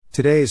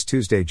Today is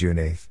Tuesday, June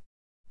 8th.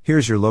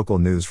 Here's your local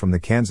news from the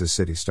Kansas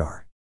City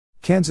Star.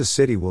 Kansas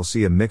City will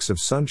see a mix of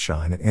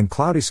sunshine and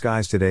cloudy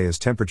skies today as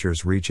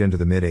temperatures reach into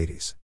the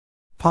mid-80s.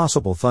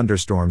 Possible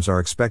thunderstorms are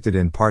expected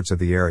in parts of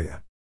the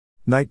area.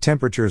 Night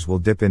temperatures will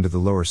dip into the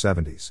lower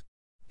 70s.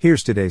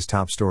 Here's today's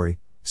top story.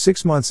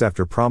 6 months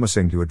after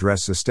promising to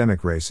address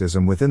systemic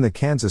racism within the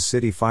Kansas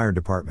City Fire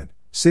Department,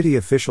 city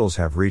officials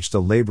have reached a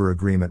labor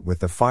agreement with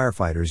the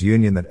firefighters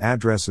union that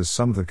addresses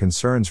some of the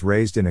concerns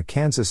raised in a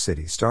Kansas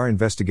City Star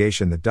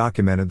investigation that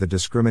documented the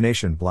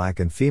discrimination black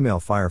and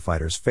female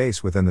firefighters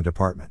face within the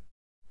department.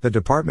 The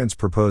department's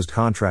proposed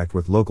contract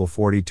with Local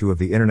 42 of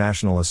the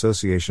International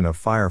Association of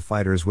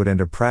Firefighters would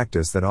end a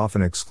practice that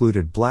often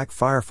excluded black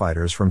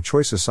firefighters from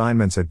choice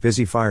assignments at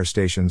busy fire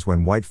stations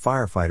when white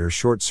firefighters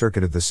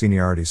short-circuited the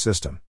seniority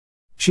system.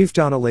 Chief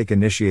Donna Lake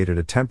initiated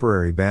a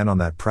temporary ban on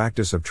that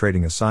practice of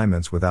trading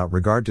assignments without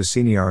regard to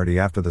seniority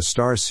after the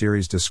Stars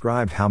series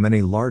described how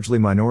many largely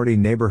minority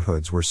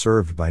neighborhoods were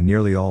served by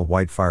nearly all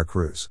white fire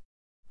crews.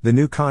 The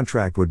new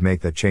contract would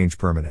make that change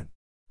permanent.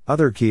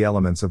 Other key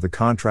elements of the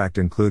contract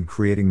include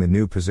creating the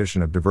new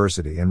position of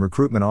Diversity and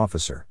Recruitment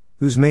Officer,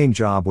 whose main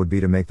job would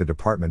be to make the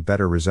department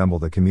better resemble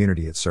the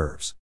community it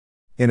serves.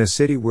 In a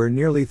city where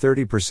nearly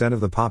 30% of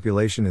the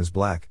population is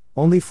black,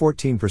 only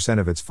 14%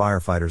 of its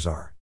firefighters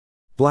are.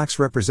 Blacks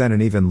represent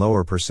an even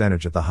lower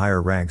percentage at the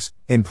higher ranks,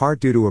 in part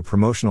due to a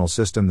promotional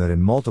system that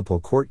in multiple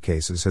court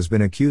cases has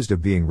been accused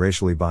of being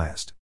racially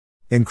biased.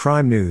 In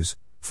crime news,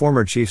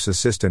 former Chiefs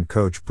assistant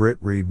coach Britt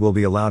Reid will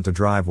be allowed to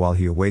drive while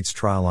he awaits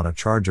trial on a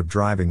charge of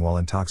driving while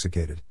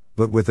intoxicated,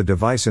 but with a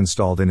device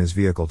installed in his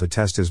vehicle to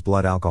test his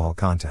blood alcohol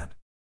content.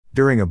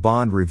 During a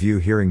bond review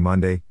hearing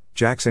Monday,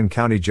 Jackson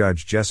County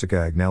Judge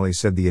Jessica Agnelli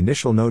said the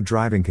initial no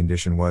driving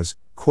condition was,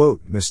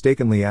 quote,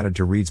 mistakenly added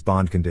to Reid's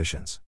bond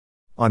conditions.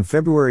 On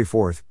February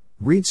 4,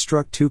 Reid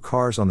struck 2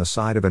 cars on the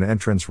side of an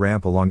entrance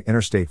ramp along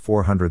Interstate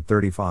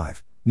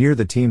 435, near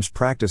the team's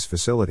practice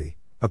facility,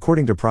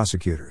 according to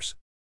prosecutors.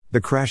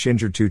 The crash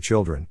injured 2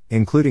 children,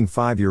 including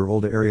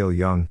 5-year-old Ariel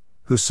Young,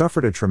 who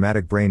suffered a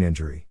traumatic brain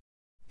injury.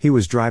 He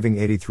was driving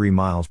 83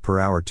 miles per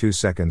hour 2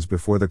 seconds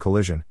before the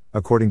collision,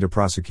 according to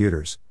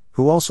prosecutors,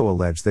 who also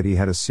alleged that he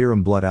had a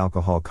serum blood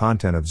alcohol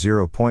content of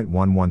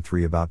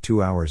 0.113 about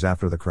 2 hours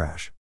after the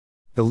crash.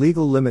 The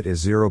legal limit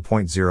is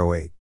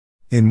 0.08.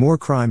 In more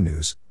crime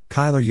news,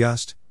 Kylr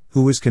Yus,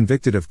 who was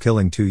convicted of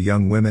killing 2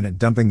 young women and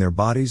dumping their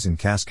bodies in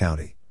Cass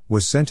County,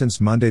 was sentenced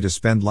Monday to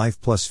spend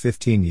life plus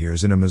 15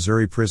 years in a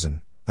Missouri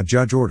prison, a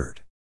judge ordered.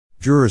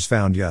 Jurors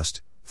found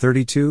Yus,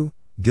 32,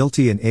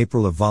 guilty in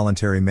April of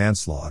voluntary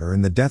manslaughter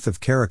in the death of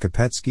Kara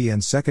Kopetsky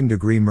and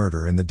second-degree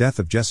murder in the death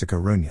of Jessica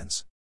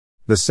Runyans.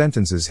 The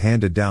sentences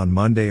handed down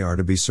Monday are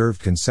to be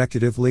served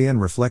consecutively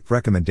and reflect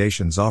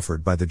recommendations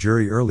offered by the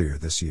jury earlier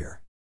this year.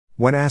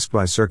 When asked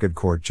by Circuit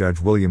Court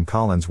Judge William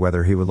Collins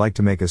whether he would like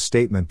to make a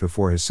statement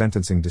before his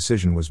sentencing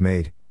decision was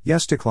made,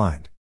 Yus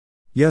declined.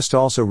 Yus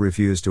also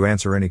refused to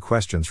answer any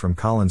questions from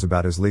Collins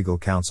about his legal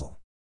counsel.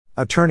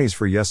 Attorneys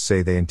for Yus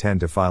say they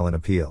intend to file an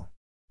appeal.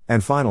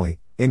 And finally,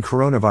 in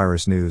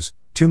coronavirus news,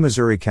 2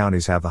 Missouri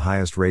counties have the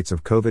highest rates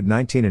of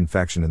COVID-19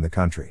 infection in the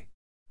country.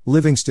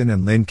 Livingston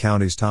and Linn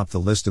counties top the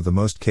list of the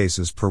most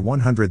cases per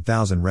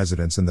 100,000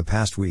 residents in the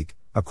past week,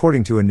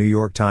 according to a New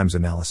York Times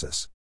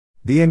analysis.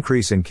 The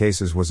increase in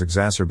cases was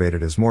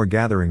exacerbated as more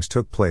gatherings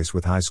took place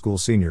with high school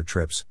senior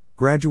trips,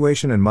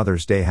 graduation and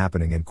Mother's Day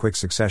happening in quick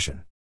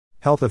succession.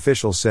 Health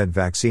officials said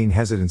vaccine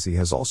hesitancy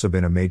has also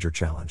been a major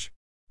challenge.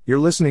 You're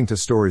listening to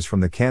stories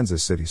from the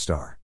Kansas City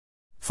Star.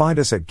 Find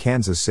us at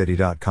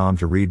kansascity.com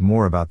to read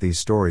more about these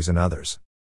stories and others.